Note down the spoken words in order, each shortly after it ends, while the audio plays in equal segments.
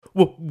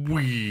What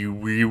we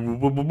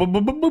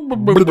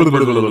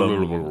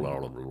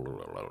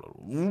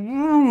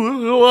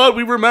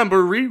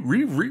remember,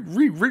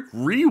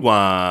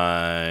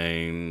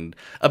 rewind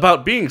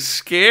about being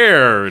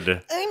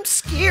scared. I'm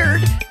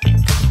scared.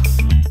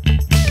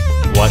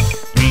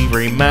 What we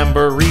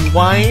remember,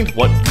 rewind.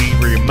 What we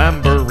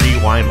remember,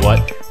 rewind.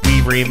 What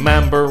we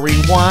remember,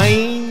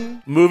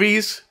 rewind.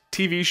 Movies,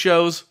 TV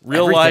shows,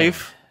 real Everything.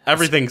 life.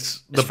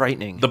 Everything's It's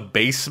frightening. The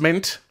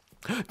basement,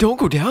 Don't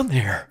go down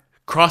there.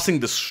 crossing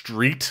the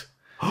street,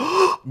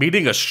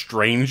 meeting a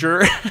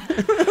stranger.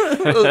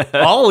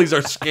 All these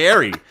are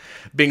scary.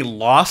 Being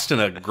lost in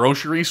a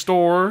grocery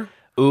store.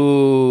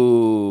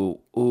 Ooh,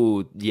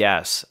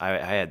 yes. I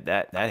had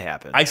that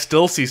happen. I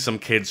still see some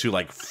kids who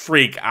like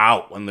freak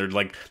out when they're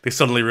like, they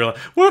suddenly realize,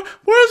 where's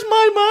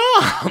my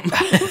mom?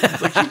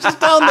 It's like she's just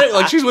down there,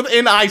 like she's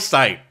within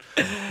eyesight.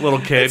 Little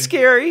kid, It's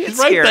scary. She's It's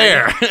right scary.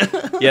 there.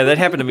 Yeah, that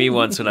happened to me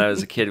once when I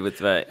was a kid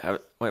I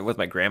went with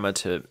my grandma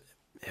to,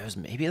 it was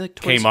maybe like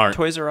Kmart.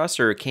 Toys R Us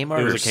or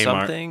Kmart It was or a Kmart.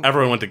 something.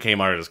 Everyone went to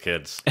Kmart as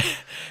kids.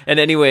 And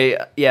anyway,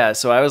 yeah,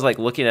 so I was like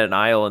looking at an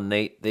aisle and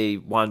they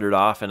wandered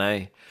off and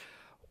I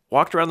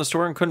walked around the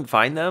store and couldn't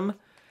find them.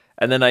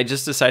 And then I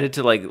just decided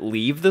to like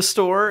leave the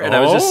store and I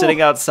was just Oh.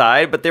 sitting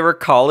outside, but they were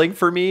calling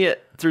for me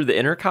through the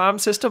intercom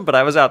system, but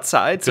I was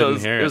outside, so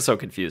Couldn't hear it it. was so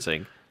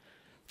confusing.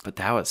 But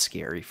that was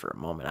scary for a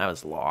moment. I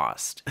was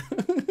lost.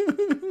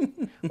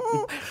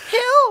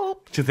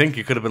 Help! To think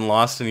you could have been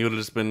lost and you would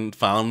have just been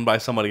found by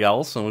somebody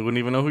else and we wouldn't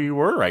even know who you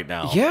were right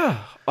now.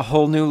 Yeah, a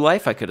whole new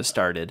life I could have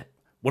started.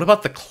 What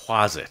about the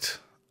closet?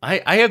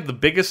 I had the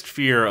biggest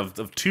fear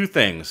of two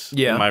things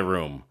Yeah. in my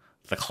room.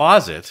 The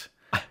closet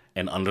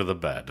and under the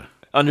bed.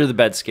 Under the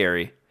bed,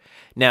 scary.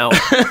 Now,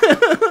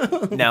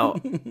 I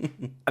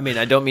mean,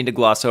 I don't mean to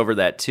gloss over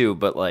that too,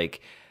 but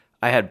like,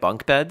 I had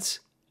bunk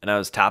beds, and I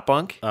was top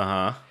bunk,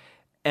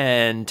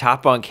 and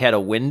top bunk had a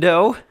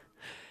window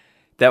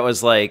that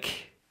was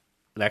like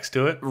Next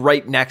to it?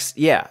 right next.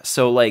 Yeah,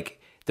 so like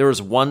there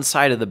was one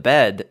side of the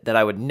bed that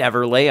I would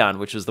never lay on,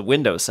 which was the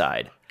window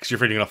side. Because you're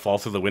afraid you're going to fall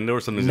through the window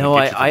or something? No,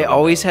 I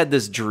always had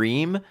this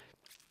dream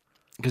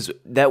because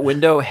that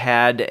window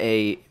had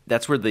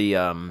that's where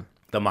the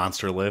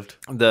monster lived.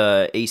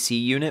 AC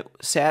unit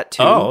sat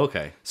too. Oh,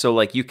 okay. So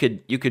like you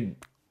could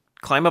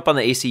climb up on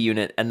the AC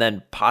unit and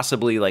then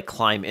possibly like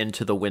climb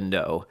into the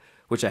window,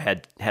 which I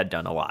had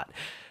done a lot.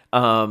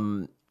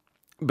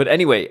 But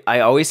anyway, I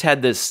always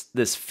had this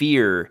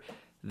fear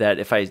that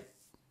if I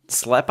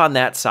slept on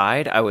that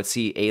side, I would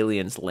see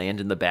aliens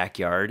land in the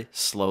backyard,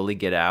 slowly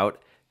get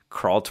out,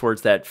 crawl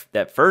towards that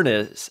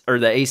furnace or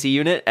the AC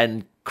unit,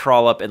 and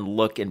crawl up and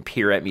look and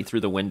peer at me through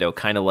the window,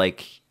 kind of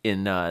like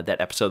in that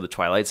episode of The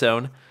Twilight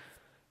Zone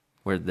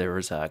where there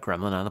was a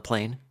gremlin on the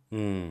plane.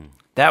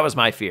 That was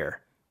my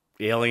fear.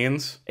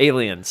 Aliens?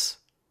 Aliens.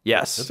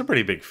 Yes. That's a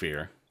pretty big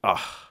fear. Ugh.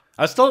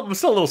 I'm still a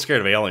little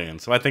scared of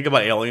aliens. If I think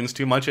about aliens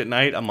too much at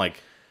night, I'm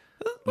like,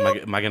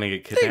 am I going to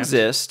get They kidnapped?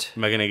 exist.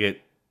 Am I going to get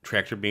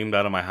tractor beamed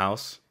out of my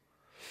house?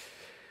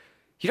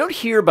 You don't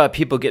hear about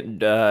people getting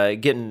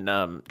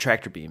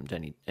tractor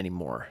beamed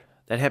anymore.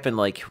 That happened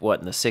like what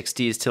in the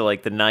 60s to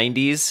like the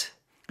 90s.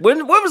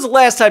 When was the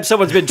last time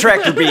someone's been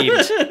tractor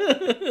beamed?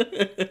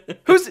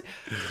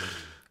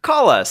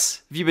 Call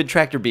us if you've been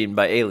tractor beamed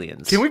by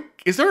aliens.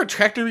 Is there a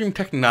tractor beam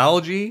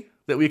technology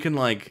that we can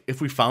like, if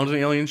we found an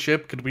alien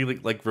ship, could we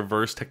like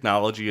reverse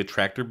technology a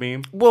tractor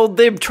beam? Well,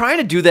 they're trying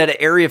to do that at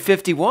Area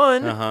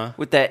 51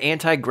 with that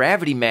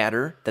anti-gravity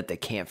matter that they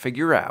can't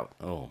figure out.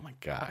 Oh my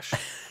gosh.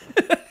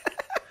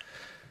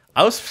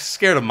 I was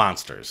scared of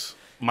monsters.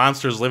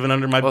 Monsters living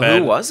under my bed.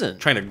 Who wasn't?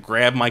 Trying to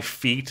grab my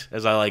feet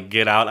as I like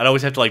get out. I'd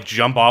always have to like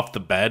jump off the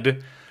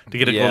bed to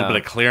get a little bit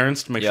of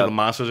clearance to make sure the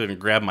monsters didn't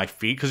grab my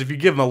feet. Because if you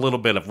give them a little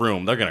bit of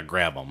room, they're gonna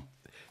grab them.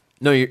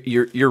 No,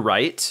 you're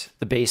right.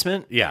 The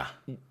basement. Yeah.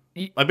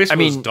 My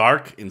basement was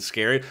dark and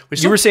scary.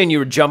 You were saying you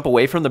would jump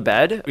away from the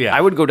bed? Yeah.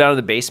 I would go down to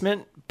the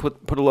basement,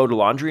 put a load of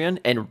laundry in,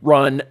 and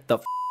run the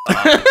up.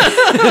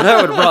 I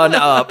would run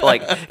up,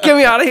 like, get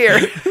me out of here. I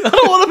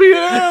don't want to be here.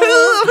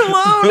 I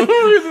want to be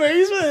in the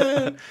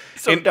basement.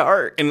 So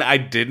dark. And I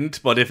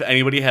didn't, but if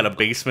anybody had a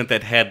basement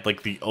that had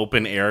like the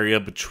open area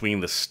between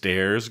the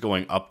stairs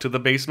going up to the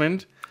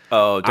basement.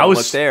 Oh, don't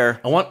look there.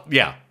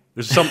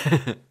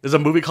 There's a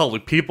movie called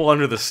like, People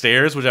Under the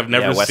Stairs, which I've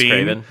never Wes seen.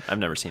 Craven. I've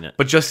never seen it.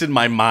 But just in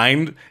my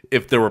mind,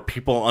 if there were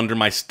people under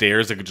my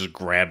stairs that could just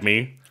grab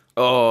me.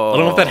 Oh, I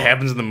don't know if that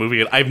happens in the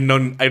movie. I know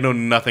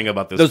nothing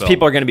about this. Those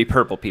people are going to be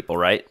purple people,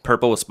 right?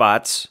 Purple with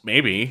spots.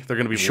 Maybe they're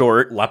going to be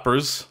short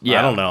lepers. Yeah,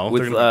 I don't know.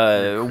 with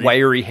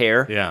wiry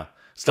hair. Yeah.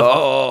 Just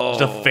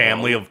a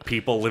family of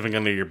people living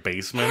under your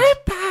basement.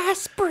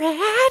 Pass,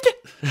 Brad.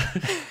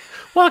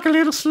 Walk a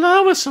little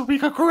slower so we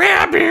can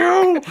grab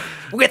you.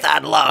 With our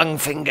long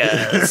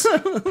fingers.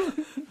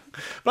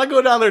 But I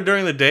go down there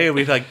during the day and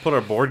we'd like put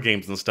our board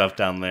games and stuff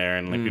down there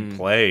and like we'd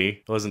play.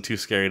 It wasn't too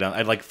scary down.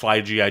 I'd like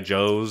fly G.I.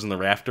 Joes in the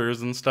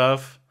rafters and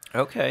stuff.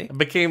 Okay. It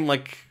became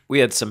like... We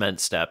had cement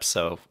steps,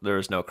 so there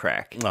was no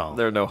crack. Oh.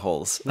 There were no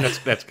holes.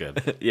 That's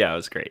good. Yeah, it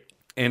was great.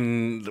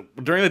 And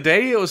during the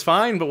day, it was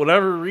fine. But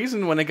whatever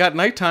reason, when it got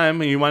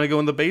nighttime and you want to go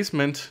in the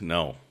basement,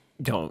 no.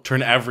 Don't.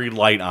 Turn every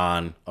light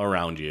on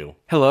around you.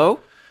 Hello?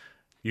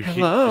 You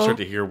Hello? start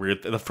to hear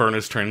weird. The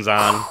furnace turns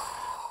on.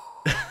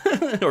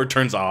 Or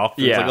turns off.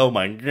 It's Yeah. like, oh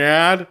my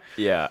God.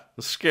 Yeah.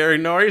 The scary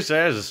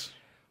noises.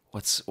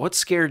 What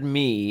scared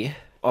me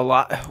a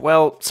lot?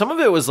 Well, some of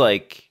it was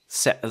like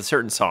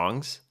certain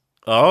songs.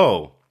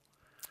 Oh.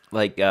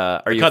 Like,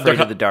 Are You Afraid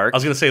of the Dark? I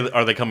was going to say,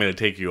 are they coming to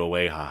take you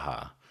away?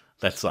 Haha.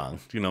 That song.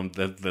 Do you know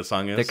what that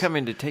song is? They're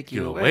coming to take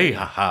you away. away.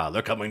 Haha.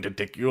 They're coming to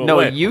take you No,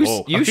 away.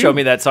 you showed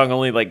me that song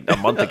only like a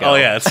month ago. Oh,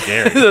 yeah. It's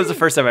scary. That was the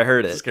first time I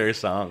heard it. Scary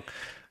song.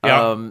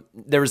 Yeah.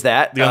 There was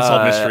that. The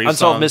Unsolved Mystery Unsolved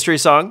song. Mystery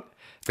song.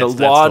 The That's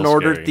Law and still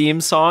Order scary. theme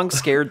song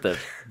scared the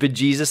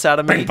bejesus out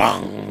of me.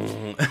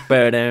 Bong.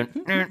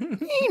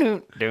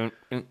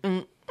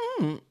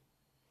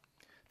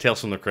 Tales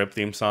from the Crypt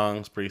theme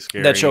song's pretty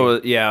scary. That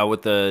show, yeah,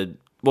 with the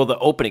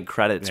opening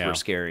credits Yeah. were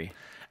scary.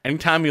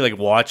 Anytime you like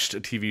watched a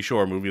TV show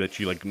or movie that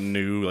you like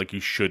knew like you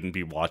shouldn't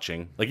be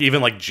watching, like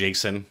even like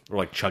Jason or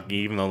like Chucky,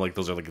 even though like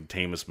those are like the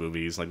tamest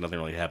movies, like nothing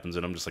really happens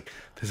in them. Just like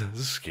this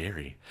is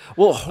scary.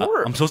 Well,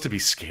 horror. I'm supposed to be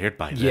scared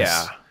by this.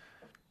 Yeah.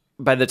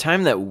 By the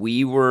time that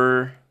we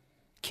were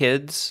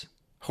kids,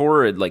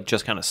 horror had like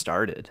just kind of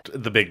started.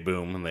 The big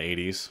boom in the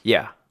 80s,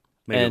 Yeah.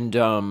 Maybe.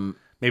 And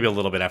maybe a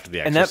little bit after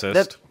The and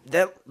Exorcist.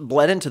 that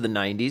bled into the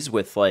 90s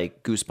with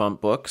like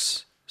Goosebump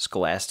books,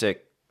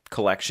 Scholastic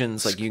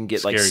collections, like you can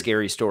get like Scary.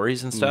 scary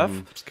stories and stuff,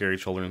 Scary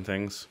children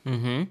things.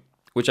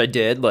 which I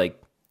did.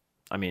 Like,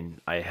 I mean,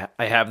 I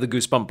have the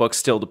Goosebump books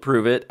still to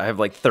prove it. I have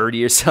like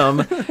 30 or some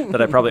that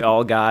I probably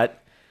all got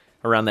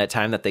around that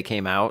time that they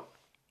came out.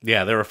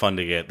 Yeah, they were fun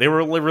to get. They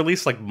were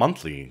released like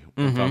monthly,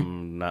 if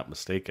I'm not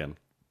mistaken.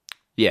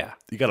 Yeah.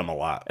 You got them a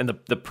lot. And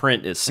the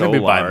print is so Maybe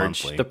large.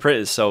 bi-monthly. The print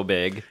is so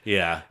big.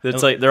 Yeah.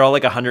 It's like they're all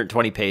like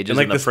 120 pages, and,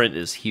 like the this- print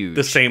is huge.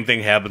 the same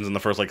thing happens in the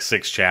first like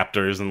 6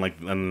 chapters, and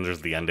then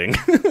there's the ending.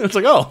 It's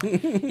like, oh,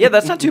 Yeah,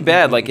 that's not too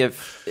bad. Like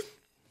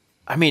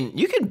I mean,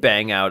 you can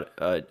bang out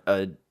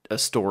a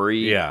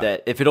story Yeah.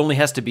 that if it only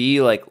has to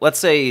be like, let's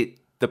say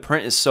the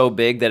print is so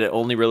big that it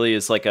only really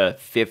is like a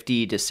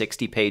 50 to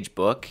 60 page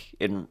book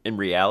in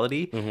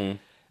reality, and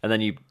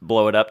then you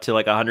blow it up to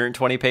like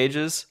 120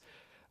 pages.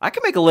 I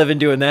can make a living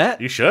doing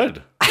that. you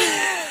should.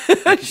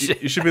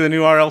 You should be the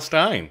new R.L.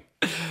 Stein.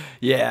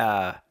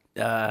 Yeah.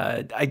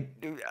 I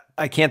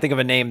can't think of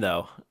a name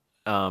though.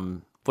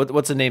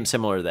 What's a name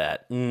similar to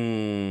that?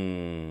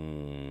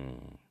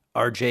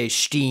 R.J.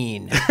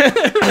 Steen.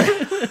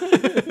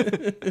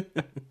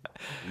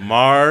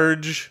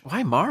 Marge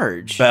Why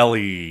Marge?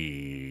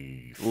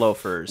 Belly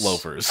Loafers.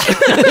 Loafers.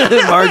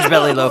 Marge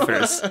belly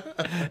loafers.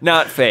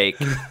 Not fake.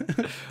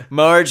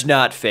 Marge,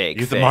 not fake.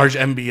 Get the Fake. Marge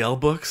MBL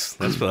books.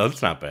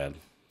 That's not bad.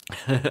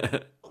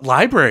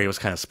 Library was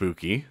kind of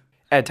spooky.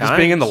 At Just times.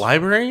 being in the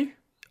library,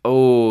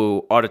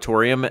 Oh,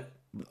 auditorium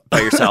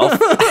by yourself?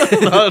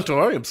 the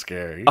auditorium's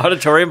scary.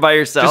 Auditorium by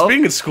yourself? Just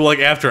being in school like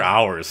after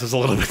hours is a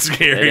little bit it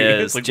scary.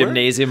 is. It's like,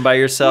 Gymnasium by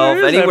yourself.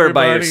 where is Anywhere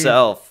by everybody?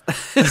 yourself.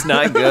 It's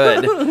not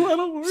good.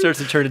 where- Starts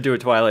to turn into a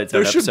Twilight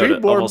Zone there should episode be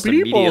more almost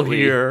people immediately.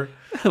 here.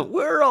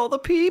 Where are all the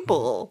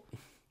people?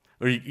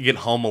 Or you get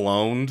home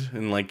alone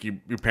and like your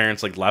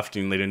parents like left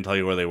you and they didn't tell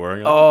you where they were.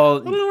 You're like, Oh,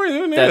 I don't know where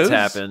that that's is.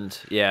 happened.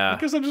 Yeah. I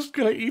guess I'm just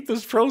gonna eat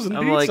this frozen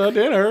I'm pizza like-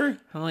 dinner.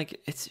 I'm like,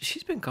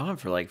 she's been gone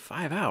for like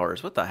 5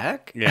 hours. What the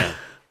heck? Yeah,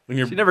 when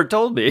She never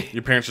told me.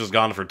 your parents just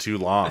gone for too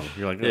long.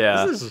 You're like,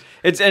 Yeah, this is...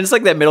 it's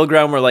like that middle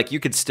ground where like you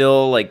could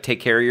still like take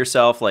care of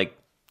yourself. Like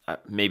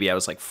maybe I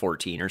was like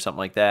 14 or something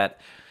like that,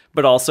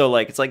 but also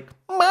like it's like,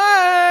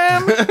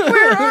 Mom,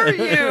 where are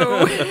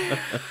you?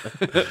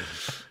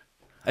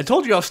 I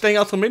told you I was staying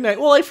out till midnight.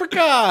 Well, I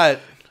forgot.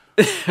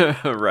 I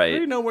Right.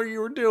 didn't know what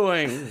you were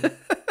doing.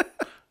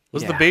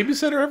 Was the Yeah.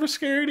 babysitter ever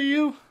scary to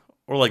you,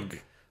 or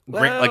like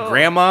Well, like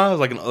grandma?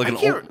 Like an I old. can't,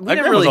 we my didn't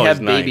grandma's really always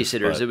have nice,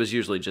 babysitters. but- It was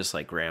usually just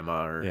like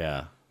grandma or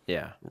yeah,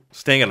 yeah.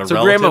 staying at a So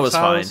relative's grandma was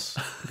house.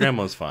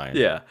 Grandma was fine.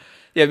 Yeah.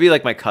 It'd be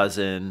like my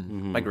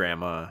cousin, my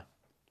grandma,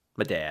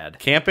 my dad.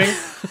 Camping?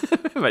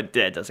 My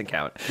dad doesn't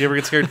count. Do you ever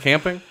get scared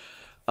camping?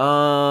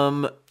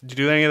 Um, Did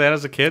you do any of that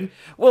as a kid?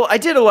 well, I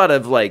did a lot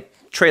of like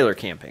trailer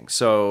camping.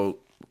 So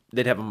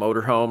they'd have a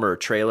motorhome or a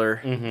trailer,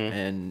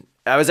 and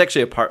I was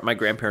actually my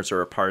grandparents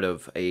were a part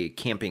of a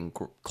camping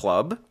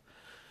club,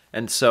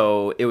 and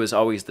so it was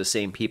always the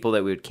same people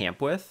that we would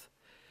camp with.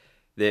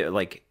 They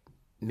like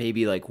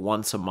maybe like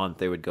once a month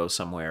they would go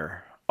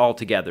somewhere all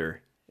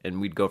together,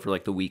 and we'd go for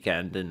like the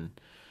weekend. And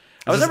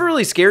I was never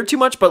really scared too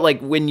much, but like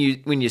when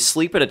you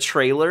sleep in a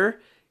trailer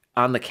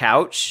on the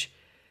couch,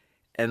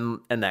 and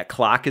that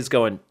clock is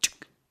going.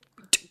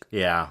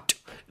 Yeah.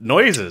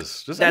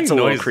 Noises. Just That's any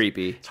a little noise.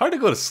 creepy. It's hard to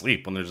go to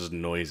sleep when there's just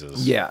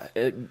noises. Yeah,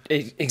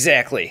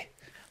 exactly.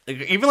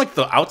 Like, even like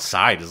the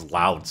outside is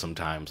loud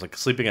sometimes. Like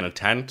sleeping in a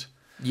tent.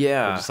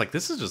 Yeah, Just like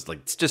this is just like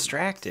it's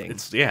distracting.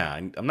 it's yeah.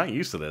 I'm not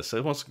used to this. I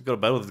want to go to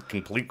bed with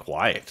complete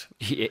quiet.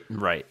 Yeah,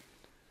 right.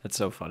 That's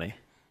so funny.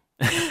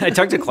 I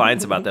talk to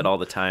clients about that all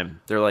the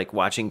time. They're like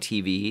watching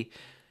TV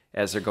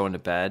as they're going to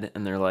bed,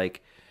 and they're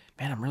like,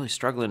 man, I'm really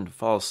struggling to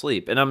fall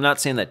asleep. And I'm not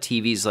saying that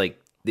TV's like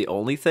the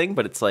only thing,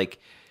 but it's like,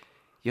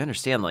 you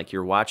understand, like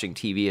you're watching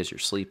TV as you're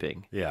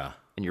sleeping. Yeah.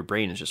 And your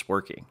brain is just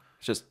working.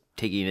 It's just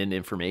taking in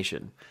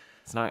information.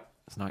 It's not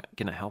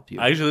going to help you.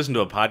 I usually listen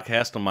to a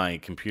podcast on my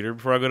computer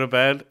before I go to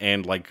bed,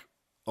 and like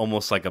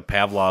almost like a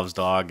Pavlov's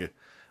dog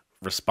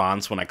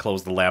response when I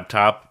close the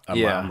laptop,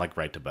 I'm like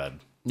right to bed.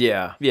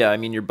 Yeah. Yeah, I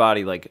mean your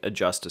body like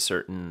adjusts to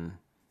certain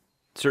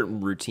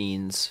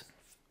routines.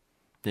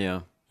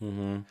 Yeah.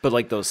 Mm-hmm. But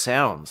like those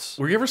sounds.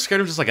 Were you ever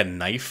scared of just like a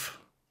knife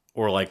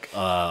or like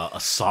a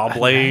saw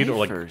blade or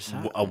like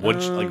a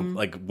wood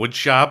like wood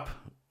shop?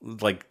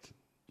 Like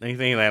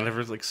anything that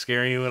ever like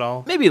scare you at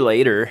all? Maybe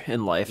later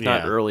in life,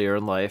 not Yeah. earlier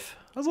in life.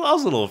 I was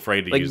a little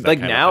afraid to Like use that like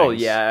kind now, of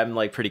things. yeah, I'm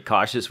like pretty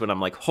cautious when I'm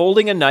like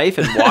holding a knife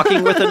and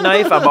walking with a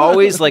knife. I'm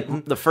always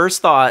like the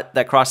first thought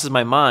that crosses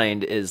my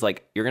mind is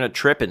like you're gonna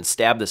trip and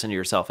stab this into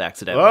yourself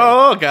accidentally.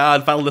 Oh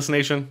God! Final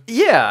Destination.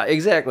 Yeah,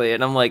 exactly.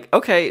 And I'm like,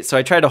 okay, so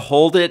I try to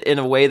hold it in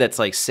a way that's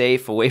like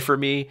safe away from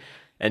me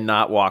and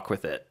not walk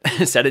with it.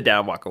 Set it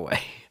down, walk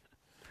away.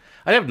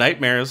 I have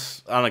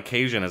nightmares on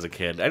occasion as a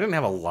kid. I didn't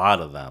have a lot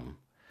of them,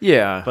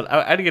 Yeah, but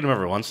I had to get them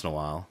every once in a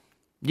while.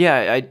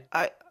 yeah.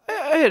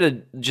 I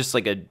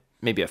had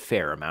maybe a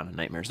fair amount of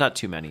nightmares, not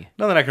too many.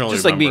 No, that I can only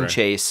Just like being remember.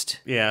 chased.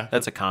 Yeah.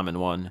 That's a common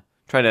one.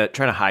 Trying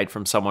to hide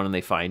from someone and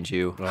they find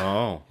you.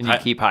 Oh, And you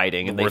keep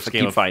hiding and they worst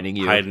game keep of finding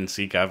you. hide and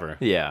seek ever.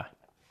 Yeah.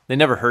 They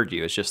never hurt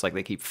you. It's just like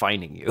they keep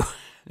finding you.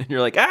 And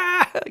you're like,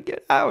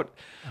 get out.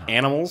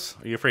 Animals?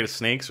 Are you afraid of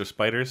snakes or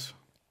spiders?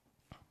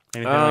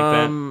 Anything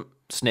like that?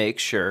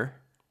 Snakes, sure.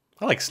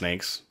 I like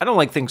snakes. I don't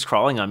like things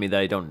crawling on me that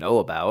I don't know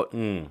about.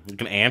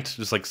 Like an ant,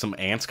 just like some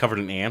ants covered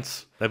in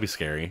ants. That'd be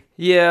scary.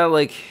 Yeah,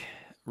 like,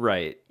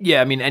 right. Yeah,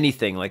 I mean,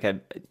 anything. Like,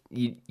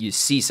 you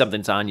see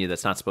something's on you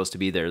that's not supposed to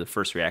be there. The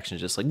first reaction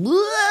is just like,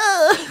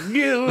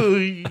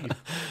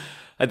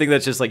 I think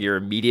that's just like your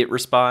immediate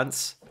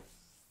response.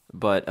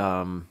 But,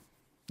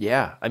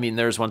 yeah. I mean,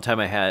 there was one time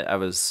I had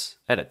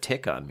a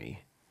tick on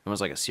me. It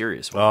was like a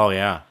serious one. Oh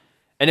yeah.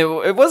 And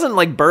it wasn't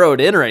like burrowed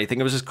in or anything.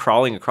 It was just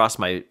crawling across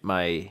my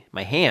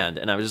hand.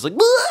 And I was just like,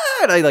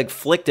 "Bleh!" And I like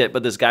flicked it.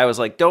 But this guy was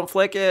like, don't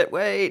flick it.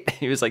 Wait.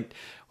 He was like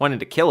wanting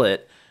to kill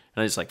it.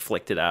 And I just like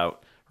flicked it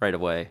out right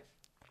away.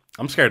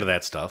 I'm scared of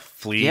that stuff.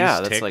 Fleas, Yeah,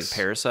 that's ticks. like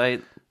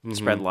parasite,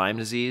 spread Lyme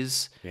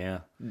disease, Yeah.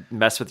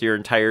 mess with your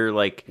entire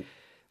like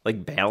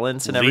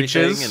balance and Leeches?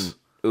 everything.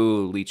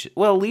 And leeches.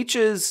 Well,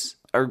 leeches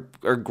are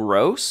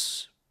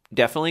gross,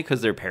 definitely,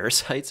 because they're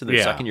parasites and they're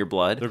Yeah. sucking your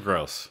blood. They're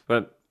gross.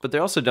 But they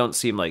also don't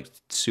seem like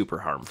super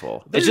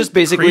harmful. They're It's just just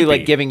basically creepy.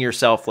 like giving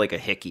yourself like a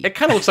hickey. It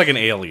kind of looks like an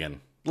alien.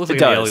 Looks It like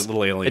does.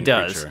 little alien It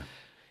does. creature.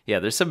 Yeah,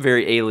 there's some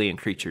very alien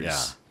creatures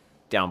Yeah.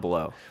 down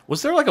below.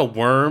 Was there like a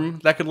worm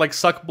that could like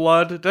suck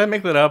blood? Did I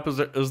make that up? Is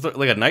there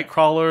like a night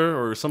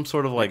crawler or some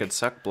sort of like? Could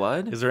suck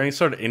blood? Is there any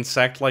sort of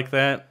insect like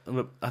that?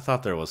 I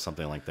thought there was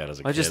something like that as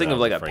a kid. I just think of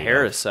was like a afraid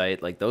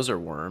parasite. Like those are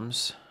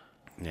worms.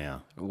 Yeah.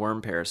 A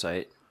worm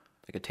parasite,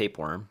 like a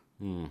tapeworm.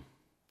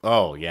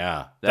 Oh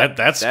yeah.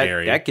 That's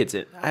scary. That gets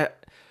it. I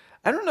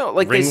don't know.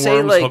 Like Ringworms, they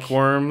say, like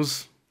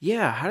hookworms.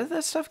 yeah. How did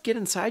that stuff get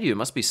inside you? It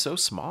must be so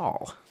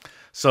small.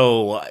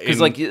 So Because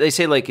like they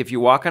say, like if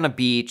you walk on a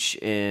beach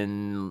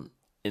in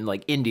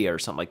like India or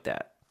something like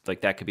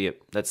that could be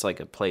that's like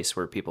a place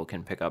where people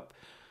can pick up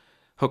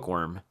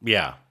hookworm.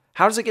 yeah.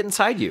 How does it get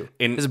inside you?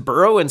 In- Does it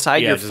burrow inside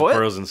Yeah, your it just foot?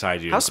 burrows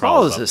inside you. How and small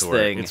crawls is up this to where-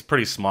 thing? It's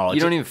pretty small.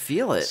 You don't even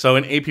feel it. So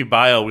in AP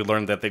Bio, we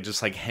learned that they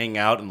just like hang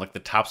out in like the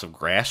tops of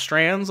grass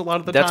strands a lot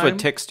of the That's time. what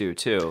ticks do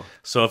too.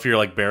 So if you're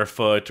like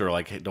barefoot or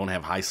like don't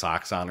have high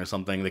socks on or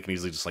something, they can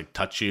easily just like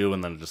touch you,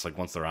 and then just like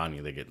once they're on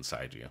you, they get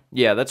inside you.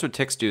 Yeah, that's what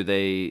ticks do.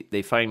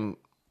 They find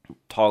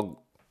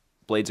tall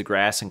blades of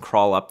grass and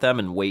crawl up them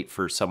and wait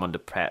for someone to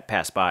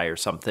pass by or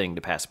something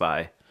to pass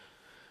by.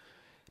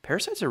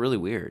 Parasites are really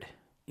weird.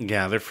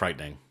 Yeah, they're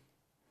frightening.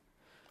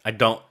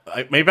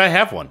 Maybe I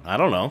have one. I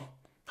don't know.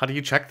 How do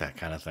you check that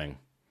kind of thing?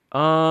 Do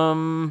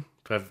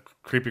I have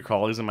creepy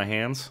crawlies in my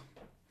hands?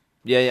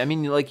 Yeah, I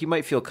mean, like you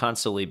might feel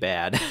constantly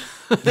bad.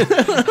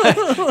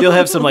 You'll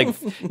have some like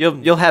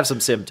you'll have some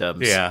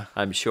symptoms. Yeah.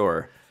 I'm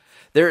sure.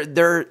 There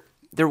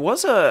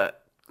was a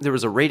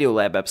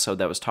Radiolab episode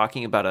that was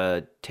talking about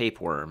a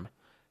tapeworm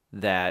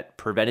that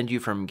prevented you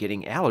from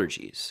getting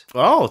allergies.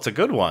 Oh, it's a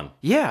good one.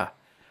 Yeah,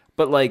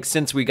 but like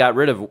since we got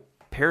rid of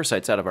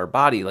parasites out of our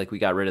body, like we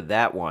got rid of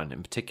that one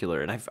in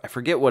particular, and I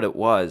forget what it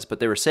was, but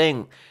they were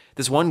saying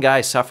this one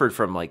guy suffered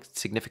from like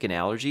significant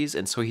allergies,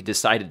 and so he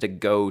decided to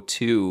go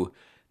to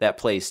that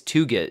place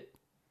to get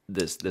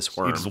this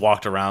worm. He just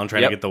walked around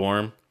trying Yep. to get the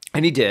worm.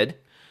 And he did.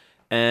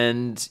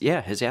 And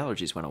yeah, his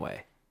allergies went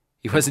away.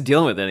 He wasn't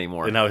dealing with it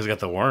anymore. And now he's got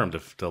the worm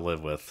to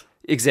live with.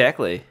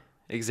 Exactly.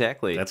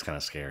 That's kind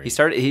of scary.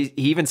 He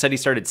even said he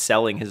started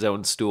selling his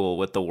own stool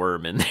with the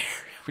worm in there,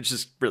 which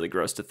is really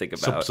gross to think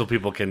about. so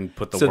people can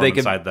put the worm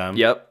inside them.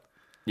 Yep.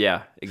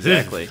 Yeah,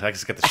 exactly. I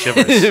just get the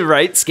shivers.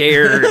 Right?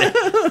 Scared.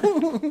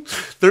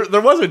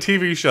 There was a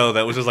TV show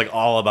that was just like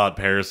all about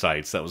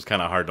parasites that was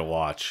kind of hard to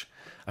watch.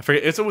 I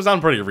forget. It was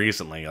on pretty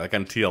recently, like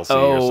on TLC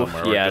or Oh,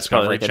 somewhere. or yeah, it's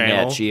probably Discovery like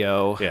a Nat Channel.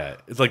 Geo Yeah,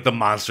 it's like the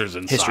Monsters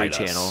Inside History Us.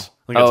 Channel. I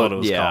think that's what it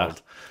was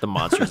called. The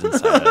Monsters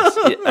Inside Us.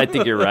 Yeah, I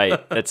think you're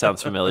right. That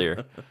sounds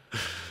familiar.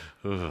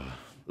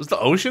 Was the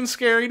ocean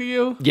scary to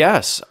you?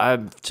 Yes,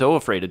 I'm so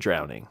afraid of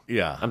drowning.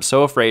 Yeah. I'm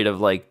so afraid of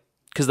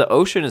because the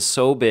ocean is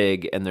so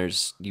big and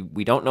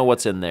we don't know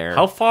what's in there.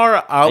 How far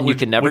out And you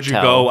can never would you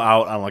tell. go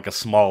out on like a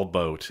small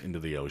boat into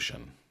the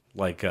ocean?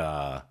 Like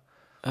a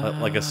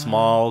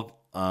small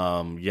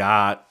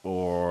yacht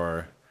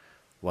or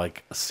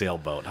like a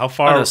sailboat? How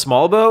far? On a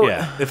small boat?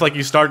 Yeah. If like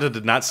you started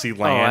to not see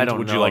land, don't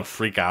would you know. like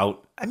freak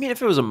out? I mean,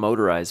 if it was a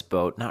motorized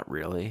boat, not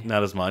really.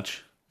 Not as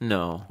much.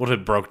 No. What if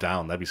it broke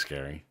down? That'd be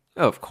scary.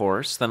 Oh, of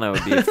course. Then I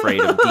would be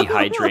afraid of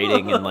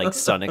dehydrating and like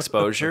sun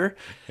exposure.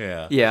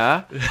 Yeah.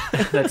 Yeah.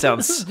 That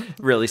sounds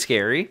really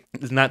scary.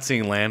 Does not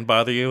seeing land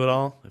bother you at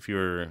all? If you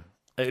were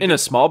In a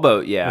small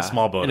boat, yeah. a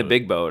small boat, In a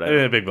big boat. in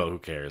a big boat, who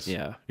cares?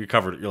 Yeah. You're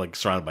covered. You're like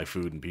surrounded by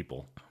food and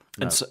people.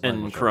 And Not much of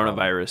a problem.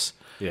 coronavirus.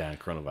 Yeah,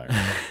 coronavirus.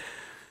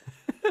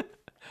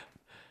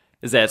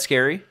 Is that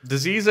scary?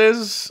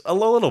 Diseases, a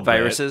little bit.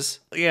 Viruses?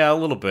 Yeah, a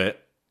little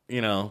bit. You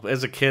know,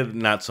 as a kid,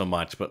 not so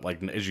much, but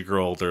like as you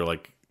grow older,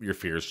 like your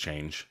fears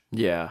change.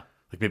 Yeah.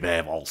 Like maybe I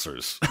have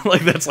ulcers.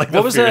 Like that's like What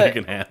the was fear that?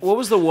 you can have. What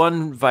was the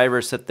one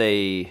virus that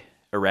they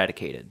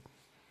eradicated?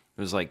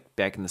 It was like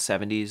back in the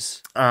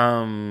 70s.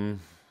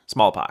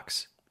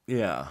 Smallpox.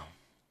 Yeah.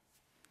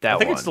 That I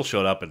think one. it still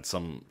showed up in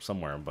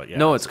somewhere, but yeah.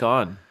 No, it's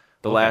gone.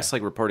 The last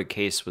like reported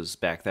case was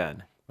back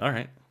then. all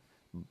right.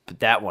 But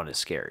that one is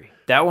scary.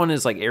 That one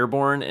is like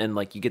airborne, and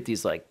like you get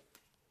these like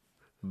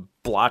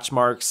blotch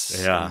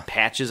marks Yeah. and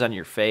patches on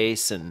your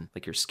face, and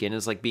like your skin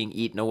is like being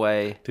eaten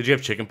away. Did you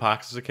have chicken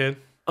pox as a kid?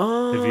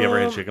 Have you ever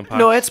had chicken pox?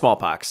 No, I had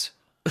smallpox.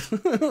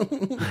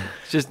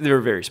 Just they were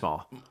very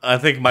small. I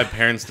think my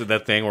parents did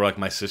that thing where like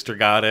my sister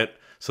got it,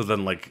 so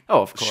then like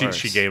Oh, of she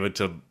course. gave it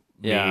to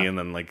Yeah. me, and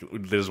then like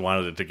they just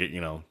wanted it to get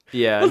Yeah,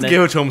 let's and then-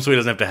 give it to him so he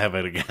doesn't have to have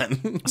it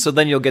again. So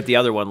then you'll get the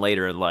other one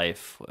later in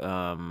life.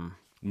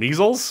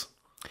 Measles?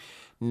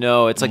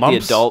 No, it's like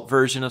Mumps? the adult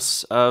version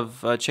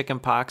of chicken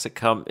pox.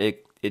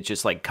 It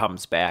just like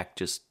comes back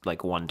just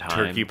like one time.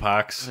 Turkey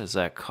pox? What is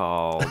that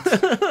called?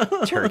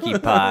 Turkey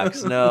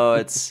pox. No,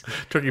 it's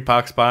Turkey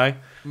pox pie?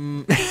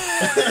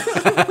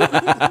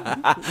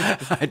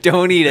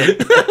 don't eat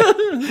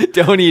it.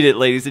 Don't eat it,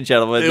 ladies and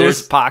gentlemen. There's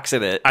was- pox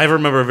in it. I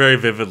remember very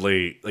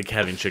vividly like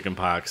having chicken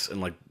pox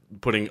and like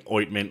putting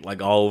ointment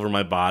like all over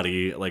my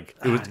body. Like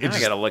it was. Now I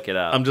gotta look it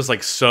up. I'm just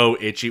like so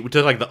itchy. We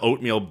took like the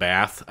oatmeal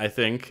bath. I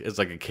think as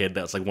like a kid,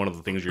 that's like one of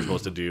the things you're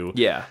supposed to do.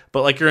 Yeah.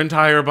 But like your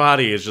entire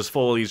body is just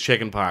full of these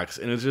chicken pox,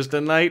 and it's just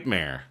a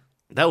nightmare.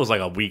 That was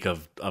like a week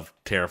of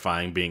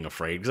terrifying being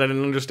afraid because I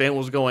didn't understand what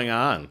was going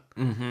on.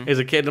 As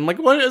a kid, I'm like,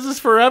 what is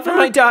this forever? Am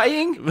I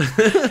dying?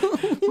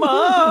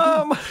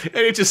 Mom! And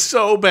it's just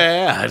so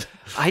bad.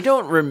 I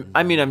don't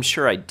I mean, I'm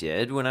sure I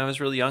did when I was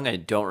really young. I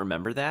don't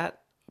remember that.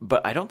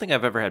 But I don't think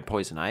I've ever had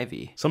poison got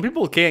Some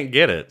people can't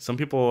get it. Some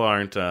people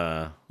aren't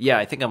Yeah,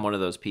 I think I'm one of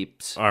those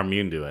peeps. are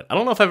immune to it. I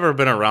don't know if I've ever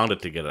been around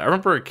it to get it. I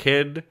remember a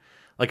kid,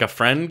 like a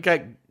friend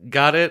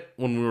got it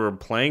when we were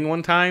playing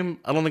one time.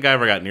 I don't think I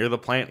ever got near the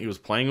plant he was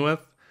playing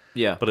with,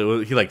 Yeah. but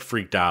he like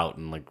freaked out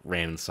and like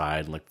ran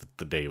inside, and like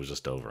the day was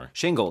just over.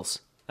 Shingles.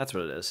 That's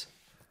what it is.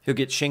 He'll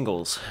get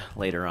shingles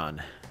later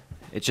on.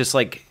 It's just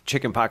like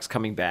chickenpox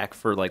coming back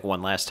for like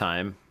one last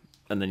time,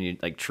 and then you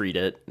like treat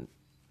it,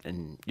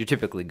 and you're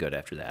typically good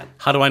after that.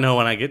 How do I know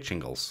when I get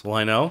shingles? Will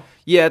I know?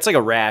 Yeah, it's like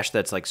a rash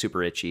that's like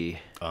super itchy,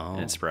 and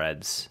it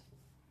spreads.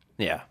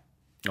 Yeah.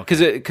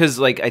 Because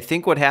like I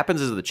think what happens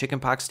is the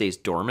chickenpox stays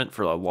dormant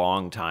for a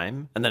long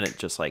time, and then it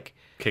just like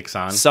Kicks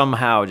on.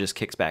 somehow just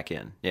kicks back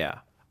in. Yeah.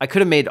 I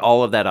could have made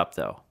all of that up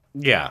though,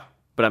 Yeah,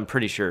 but I'm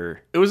pretty sure.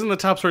 it was in the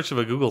top search of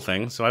a Google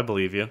thing, so I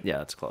believe you. Yeah,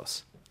 that's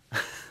close.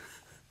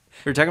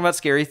 We were talking about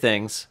scary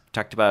things.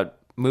 Talked about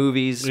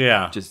movies.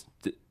 Yeah. Just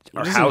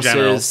our Just in houses,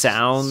 general,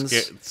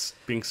 sounds.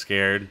 being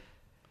scared.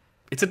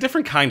 It's a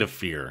different kind of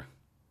fear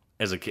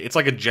as a kid. It's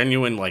like a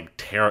genuine like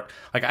terror.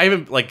 Like I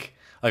even like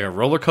a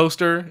roller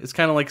coaster is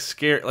kind of like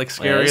scary it's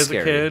as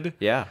scary. a kid.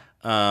 Yeah.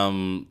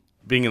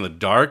 Being in the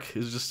dark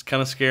is just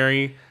kind of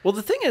scary. Well,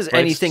 the thing is, But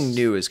anything it's-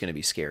 new is going to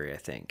be scary. I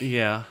think.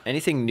 Yeah.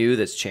 Anything new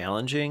that's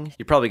challenging,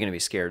 you're probably going to be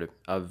scared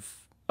of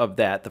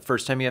that the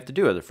first time you have to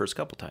do it, the first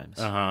couple times.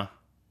 Uh-huh.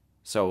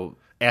 So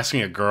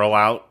Asking a girl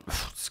out.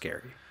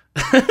 scary.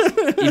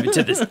 Even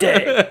to this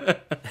day.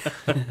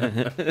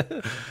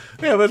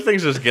 Yeah, but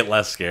things just get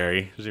less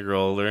scary as you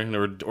grow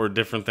older, or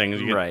different things.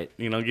 You get, Right.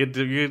 You get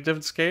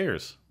different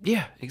scares.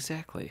 Yeah,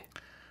 exactly.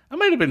 I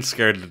might have been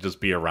scared to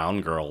just be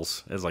around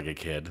girls as like a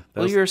kid. That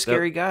Well, was- you're a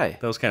scary guy.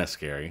 That was kind of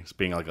scary. It's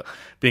being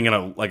being in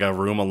a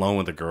room alone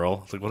with a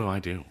girl. It's like, what do I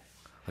do?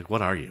 Like,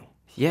 what are you?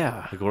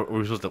 Yeah. Like, were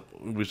we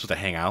supposed to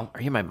hang out?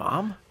 Are you my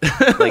mom?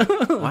 Like,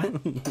 what?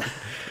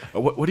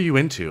 Or what are you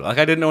into? Like,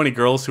 I didn't know any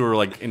girls who were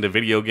like into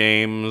video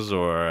games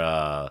or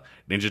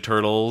Ninja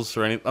Turtles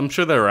or anything. I'm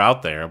sure they were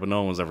out there, but no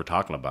one was ever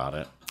talking about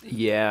it.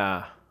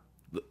 Yeah.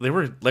 They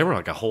were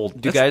like a whole.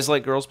 Do guys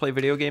like girls play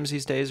video games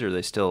these days, or are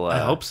they still? I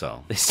hope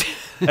so. They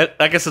still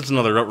I guess it's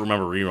another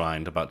Remember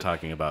Rewind about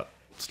talking about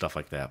stuff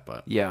like that,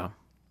 but Yeah.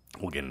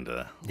 we'll get into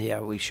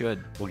We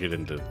should. we'll get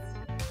into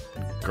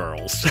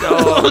girls.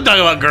 We'll talk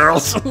about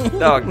girls.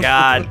 Oh,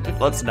 God.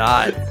 Let's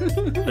not.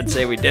 Let's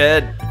say we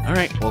did. All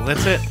right, well,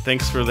 that's it.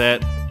 Thanks for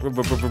that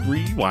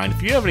rewind.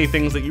 If you have any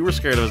things that you were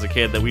scared of as a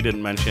kid that we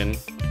didn't mention,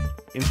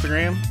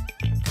 Instagram,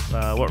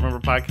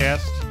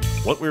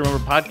 What We Remember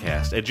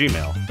Podcast at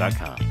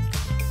gmail.com.